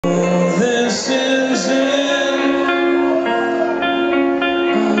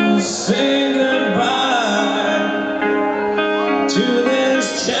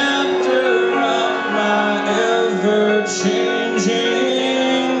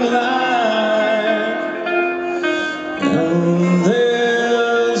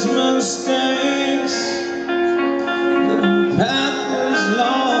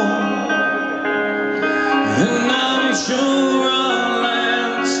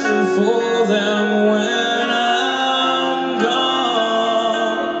for them when I'm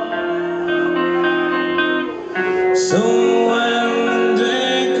gone. So when the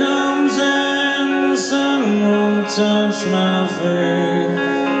day comes and the sun won't touch my face,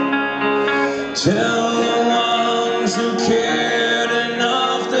 tell the ones who cared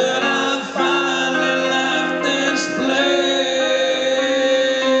enough that I finally left this place.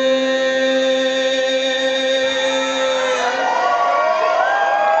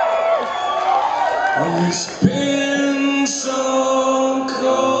 It's been so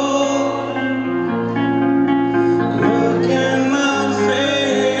cold. Look in my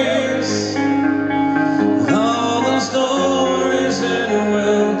face, all the stories it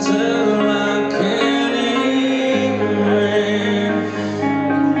will tell. I can't even read.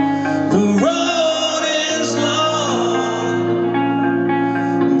 The road is long,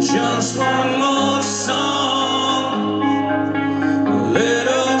 just one more song, a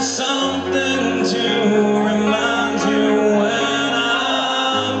little something to remind you when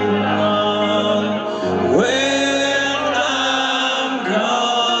I'm gone, when I'm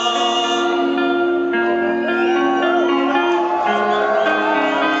gone.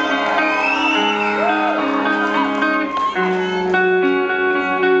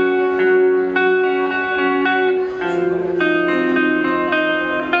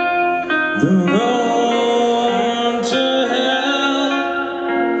 The road to hell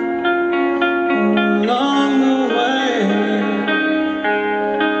along the way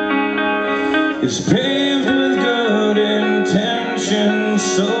is paved with good intentions,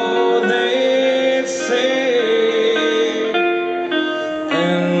 so they say,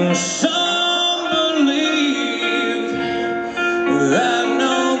 and some believe that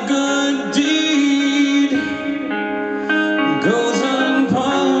no good deed goes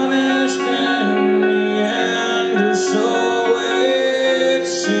unpunished in the end, so it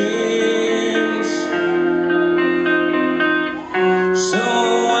seems. So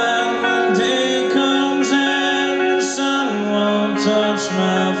when the day comes and the sun won't touch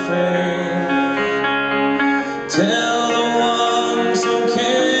my face, tell the ones who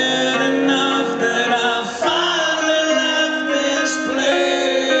cared enough that I finally left this place.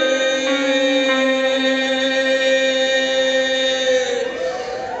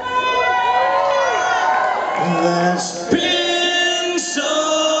 That's been so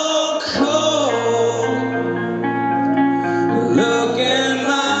cold. Look in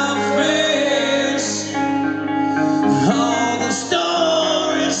my face, all the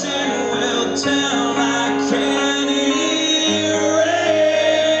stories it will tell. I can't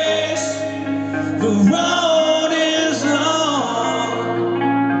erase. The road is long,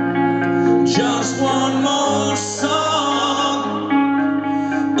 just one more song,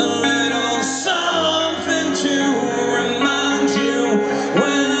 a little something to remind you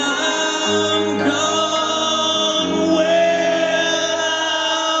when I'm gone, when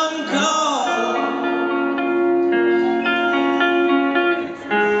I'm gone.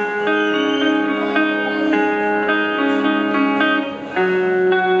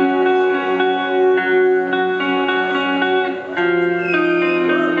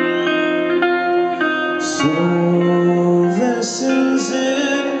 So this is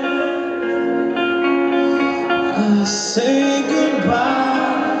it, I say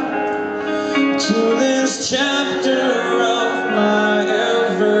goodbye to this chapter of my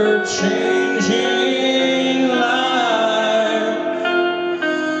ever-changing life.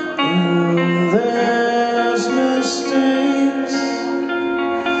 And there's mistakes,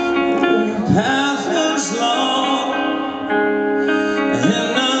 the path was long,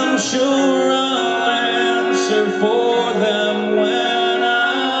 and I'm sure I'll answer for them when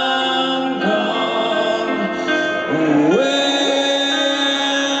I'm gone,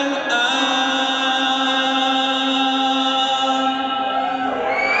 when I'm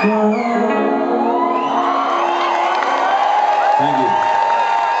gone.